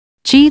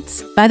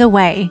Cheats, by the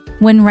way,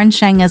 when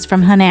Rensheng is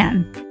from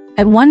Henan.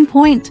 At one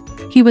point,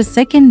 he was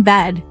sick in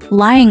bed,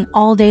 lying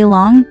all day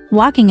long,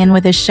 walking in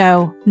with his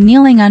show,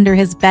 kneeling under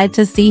his bed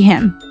to see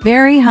him,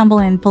 very humble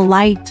and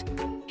polite.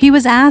 He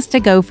was asked to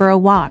go for a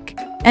walk,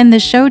 and the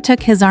show took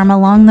his arm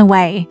along the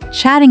way,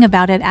 chatting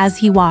about it as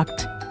he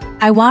walked.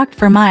 I walked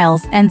for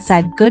miles and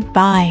said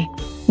goodbye.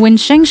 When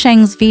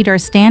Shengsheng's feet are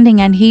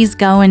standing and he's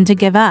going to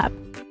give up,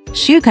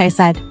 Shukai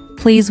said,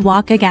 please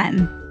walk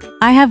again.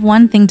 I have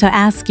one thing to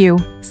ask you.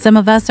 Some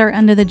of us are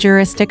under the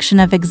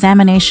jurisdiction of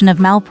examination of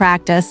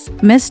malpractice,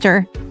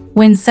 Mr.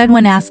 Wen said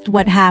when asked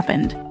what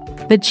happened.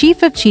 The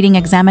chief of cheating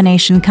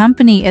examination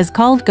company is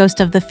called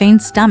Ghost of the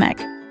Faint Stomach.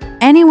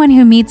 Anyone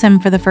who meets him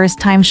for the first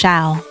time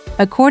shall,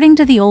 according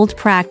to the old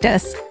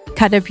practice,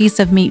 cut a piece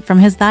of meat from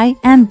his thigh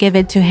and give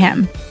it to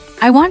him.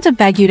 I want to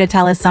beg you to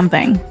tell us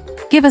something.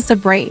 Give us a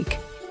break.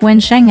 Wen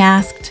Sheng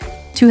asked.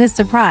 To his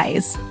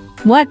surprise,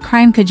 what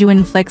crime could you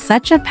inflict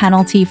such a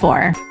penalty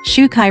for?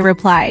 Shukai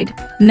replied,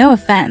 no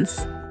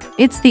offense.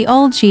 It's the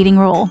old cheating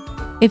rule.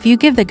 If you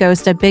give the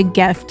ghost a big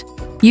gift,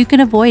 you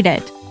can avoid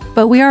it,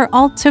 but we are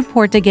all too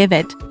poor to give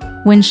it.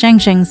 When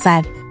Shengsheng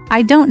said,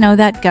 I don't know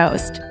that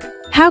ghost.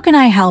 How can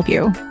I help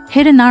you?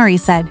 Hidenari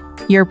said,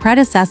 your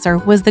predecessor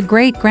was the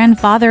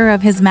great-grandfather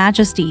of His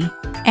Majesty,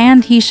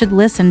 and he should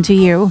listen to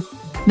you.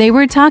 They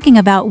were talking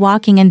about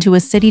walking into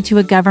a city to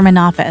a government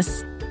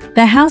office.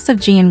 The house of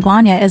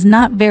Jianguanya is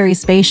not very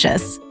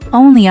spacious,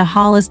 only a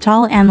hall is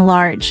tall and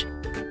large.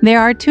 There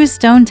are 2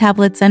 stone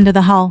tablets under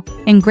the hall,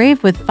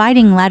 engraved with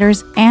fighting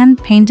letters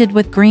and painted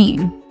with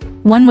green.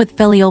 One with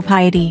filial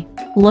piety,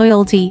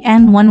 loyalty,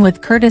 and one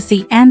with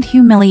courtesy and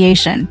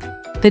humiliation.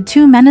 The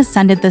 2 men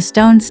ascended the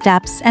stone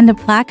steps and a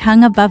plaque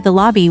hung above the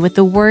lobby with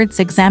the words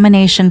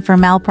examination for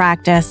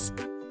malpractice.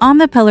 On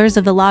the pillars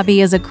of the lobby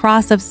is a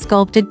cross of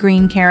sculpted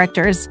green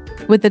characters,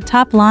 with the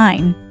top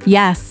line,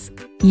 yes,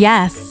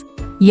 yes,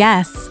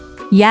 yes,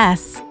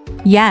 yes,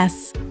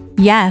 yes,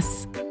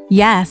 yes,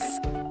 yes,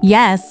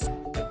 yes,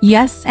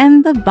 yes,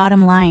 and the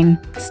bottom line,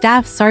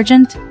 staff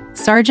sergeant,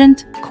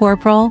 sergeant,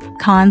 corporal,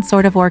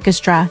 consort of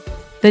orchestra.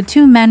 The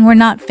 2 men were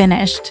not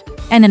finished,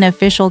 and an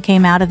official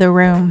came out of the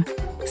room.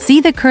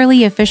 See the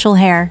curly official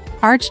hair,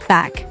 arched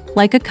back,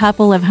 like a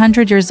couple of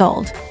 100 years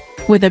old,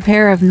 with a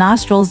pair of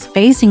nostrils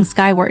facing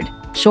skyward,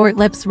 short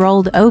lips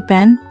rolled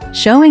open,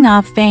 showing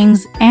off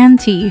fangs and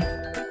teeth.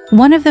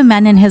 One of the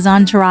men in his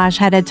entourage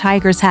had a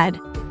tiger's head.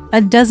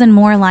 A dozen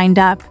more lined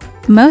up,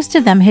 most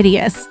of them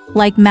hideous,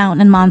 like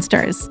mountain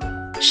monsters.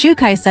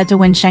 Shukai said to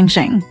Wen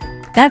Shengsheng,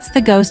 that's the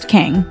Ghost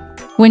King.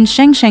 Wen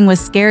Shengsheng was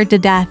scared to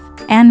death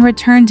and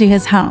returned to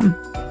his home.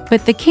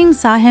 But the king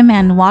saw him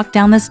and walked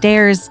down the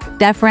stairs,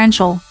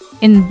 deferential,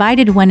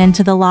 invited Wen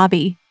into the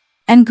lobby,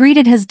 and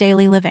greeted his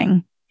daily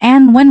living.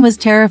 And Wen was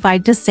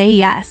terrified to say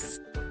yes.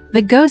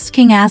 The Ghost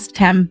King asked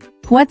him,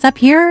 what's up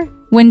here?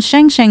 When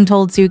Shengsheng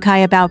told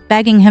Zukai about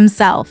begging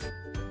himself.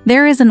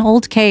 There is an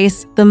old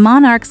case, the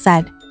monarch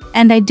said,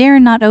 and I dare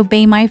not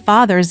obey my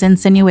father's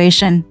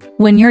insinuation.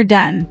 When you're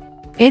done,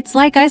 it's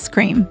like ice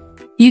cream.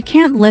 You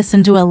can't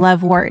listen to a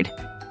love word.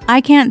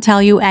 I can't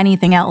tell you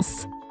anything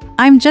else.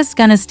 I'm just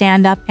gonna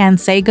stand up and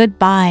say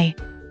goodbye.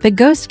 The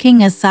Ghost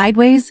King is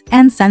sideways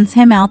and sends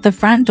him out the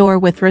front door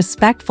with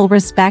respectful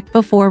respect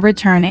before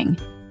returning.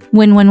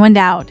 When Wen went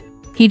out,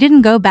 he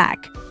didn't go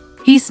back.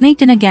 He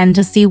sneaked in again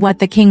to see what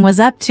the king was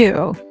up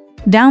to.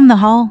 Down the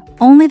hall,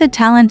 only the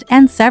talent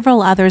and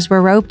several others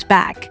were roped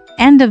back,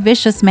 and a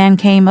vicious man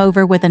came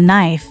over with a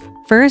knife,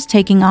 first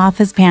taking off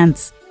his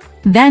pants,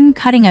 then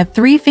cutting a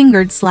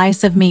 3-fingered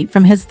slice of meat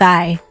from his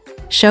thigh.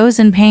 Shows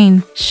in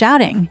pain,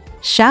 shouting,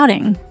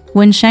 shouting.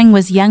 Wen Sheng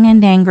was young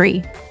and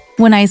angry.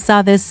 When I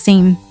saw this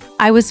scene,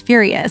 I was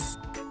furious.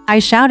 I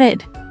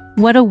shouted,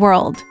 what a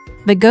world.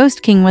 The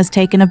Ghost King was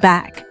taken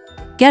aback.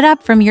 Get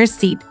up from your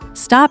seat,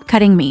 stop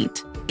cutting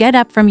meat. Get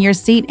up from your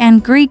seat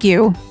and greet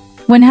you.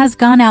 Wen has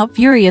gone out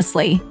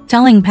furiously,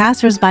 telling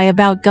passersby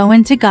about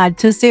going to God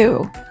to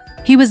sue.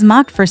 He was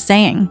mocked for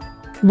saying,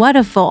 what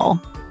a fool.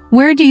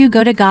 Where do you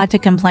go to God to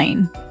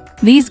complain?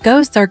 These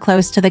ghosts are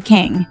close to the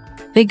king.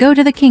 They go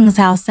to the king's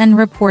house and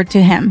report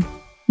to him.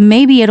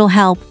 Maybe it'll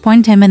help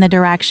point him in the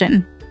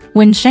direction.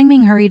 When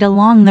Shengming hurried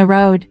along the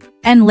road,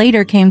 and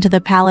later came to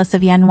the palace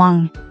of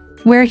Yanwang,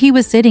 where he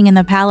was sitting in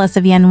the palace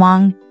of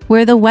Yanwang,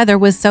 where the weather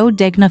was so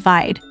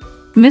dignified.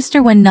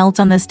 Mr. Wen knelt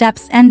on the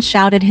steps and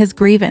shouted his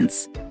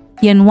grievance.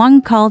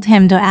 Yanwang called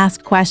him to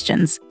ask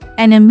questions,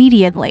 and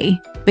immediately,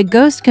 the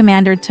ghost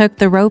commander took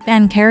the rope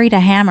and carried a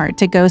hammer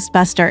to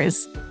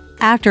Ghostbusters.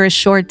 After a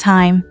short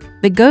time,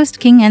 the Ghost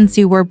King and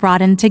Su were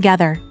brought in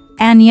together,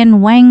 and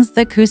Yanwang's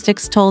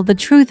acoustics told the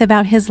truth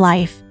about his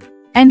life.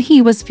 And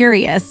he was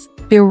furious,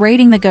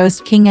 berating the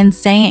Ghost King and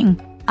saying,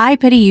 I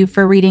pity you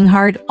for reading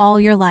hard all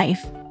your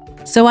life.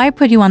 So I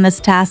put you on this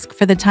task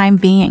for the time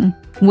being,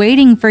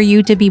 waiting for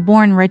you to be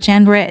born rich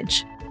and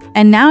rich.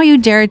 And now you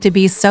dare to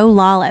be so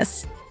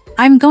lawless.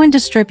 I'm going to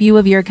strip you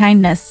of your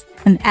kindness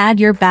and add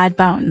your bad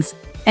bones.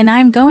 And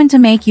I'm going to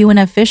make you an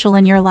official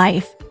in your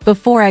life,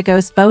 before a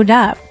ghost bowed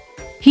up.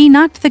 He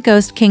knocked the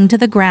Ghost King to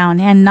the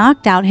ground and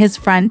knocked out his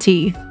front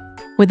teeth.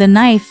 With a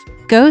knife,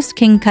 Ghost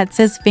King cuts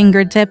his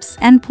fingertips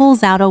and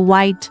pulls out a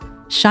white,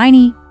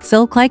 shiny,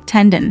 silk-like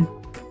tendon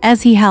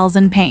as he howls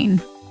in pain.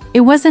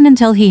 It wasn't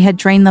until he had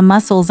drained the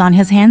muscles on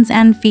his hands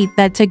and feet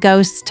that the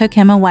ghosts took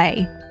him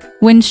away.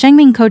 When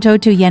Shengming koto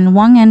to Yin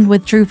Wang and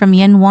withdrew from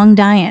Yin Wang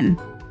Dian,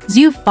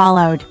 Zhu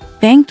followed,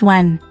 thanked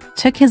Wen,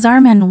 took his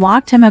arm and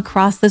walked him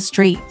across the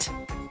street.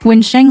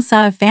 When Sheng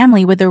saw a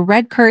family with a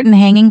red curtain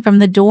hanging from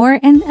the door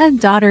and a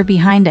daughter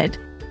behind it,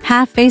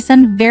 half-face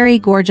and very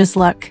gorgeous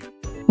look.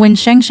 When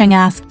Sheng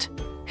asked,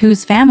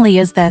 "Whose family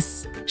is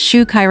this?"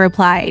 Shu Kai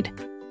replied,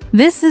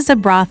 "This is a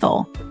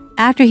brothel."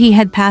 After he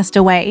had passed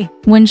away,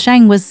 Wen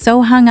Sheng was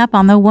so hung up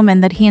on the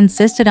woman that he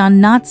insisted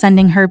on not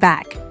sending her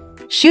back.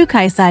 Shu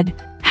Kai said,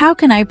 "How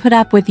can I put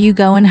up with you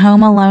going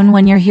home alone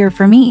when you're here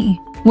for me?"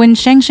 When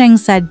Sheng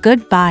said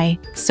goodbye,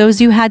 so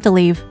Zhu had to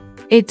leave.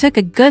 It took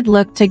a good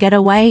look to get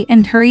away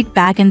and hurried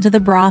back into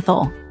the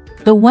brothel.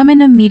 The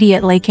woman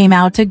immediately came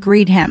out to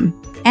greet him,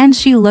 and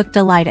she looked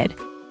delighted.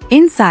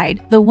 Inside,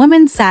 the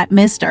woman sat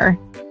Mr.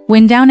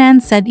 Wen down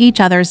and said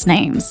each other's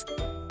names.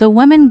 The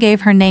woman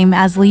gave her name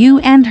as Liu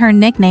and her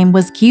nickname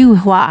was Qiu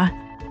Hua.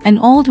 An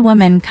old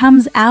woman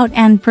comes out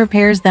and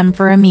prepares them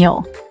for a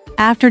meal.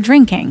 After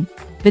drinking,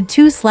 the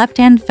two slept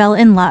and fell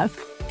in love,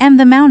 and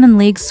the Mountain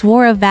League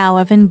swore a vow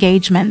of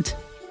engagement.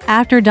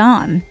 After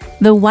dawn,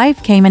 the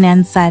wife came in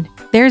and said,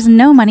 "There's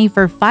no money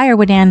for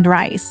firewood and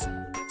rice,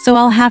 so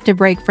I'll have to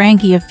break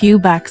Frankie a few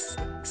bucks."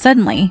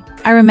 Suddenly,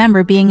 I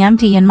remember being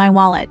empty in my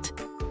wallet,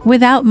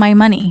 without my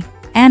money,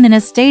 and in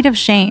a state of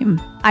shame.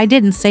 I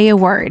didn't say a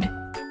word.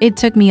 It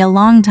took me a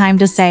long time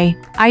to say,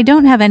 "I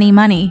don't have any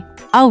money.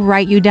 I'll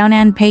write you down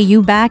and pay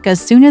you back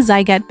as soon as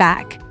I get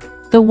back."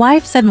 The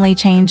wife suddenly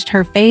changed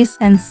her face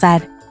and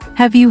said,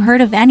 "Have you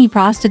heard of any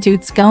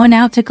prostitutes going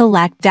out to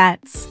collect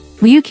debts?"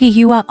 Liu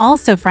Qihua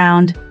also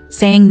frowned,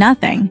 saying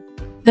nothing.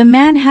 The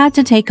man had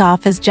to take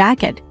off his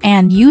jacket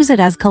and use it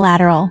as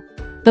collateral.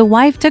 The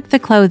wife took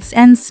the clothes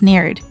and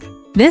sneered,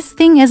 "This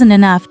thing isn't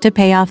enough to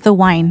pay off the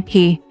wine."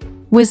 He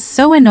was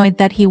so annoyed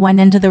that he went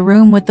into the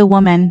room with the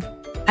woman.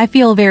 I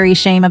feel very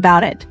shame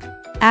about it.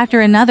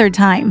 After another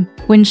time,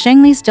 when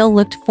Shengli still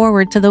looked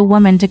forward to the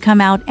woman to come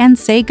out and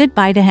say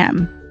goodbye to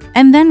him,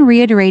 and then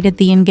reiterated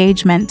the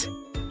engagement.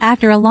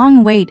 After a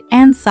long wait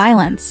and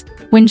silence,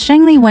 when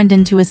Shengli went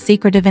into a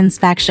secretive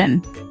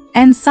inspection,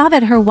 and saw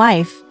that her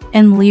wife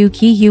and Liu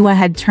Qihua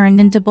had turned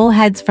into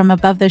bullheads from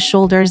above the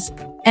shoulders,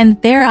 and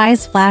their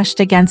eyes flashed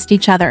against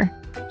each other.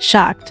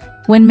 Shocked,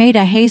 Wen made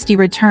a hasty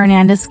return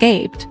and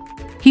escaped.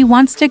 He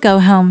wants to go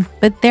home,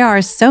 but there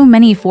are so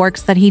many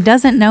forks that he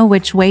doesn't know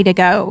which way to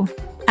go.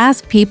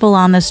 Ask people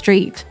on the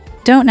street.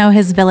 Don't know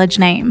his village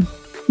name.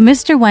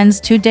 Mr. Wen's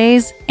 2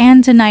 days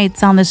and 2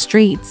 nights on the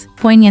streets,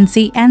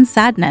 poignancy and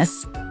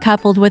sadness,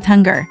 coupled with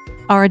hunger,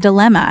 are a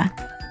dilemma.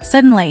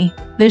 Suddenly,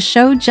 the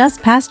show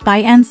just passed by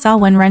and saw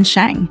Wen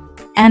Rensheng,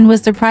 and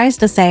was surprised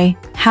to say,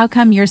 "How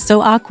come you're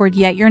so awkward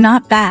yet you're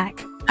not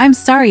back? I'm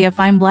sorry if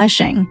I'm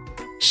blushing."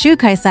 Shu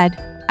Kai said,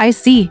 "I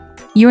see.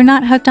 You're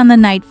not hooked on the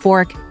night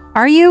fork,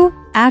 are you?"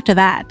 After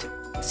that,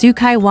 Su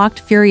Kai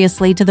walked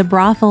furiously to the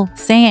brothel,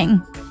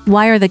 saying,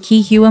 "Why are the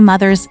Qihua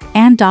mothers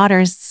and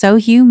daughters so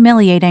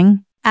humiliating?"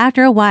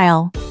 After a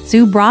while,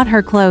 Su brought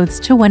her clothes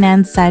to Wen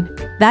and said,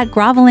 "That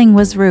groveling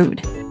was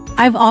rude.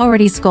 I've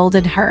already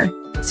scolded her."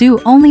 Su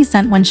only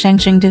sent Wen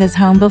Shengsheng to his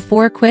home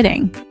before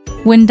quitting.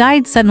 Wen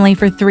died suddenly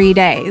for 3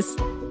 days.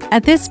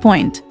 At this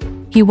point,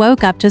 he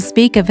woke up to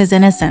speak of his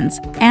innocence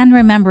and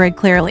remember it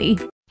clearly.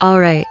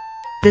 Alright,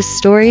 this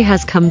story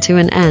has come to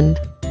an end.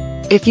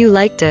 If you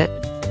liked it,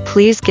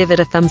 please give it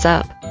a thumbs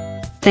up.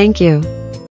 Thank you.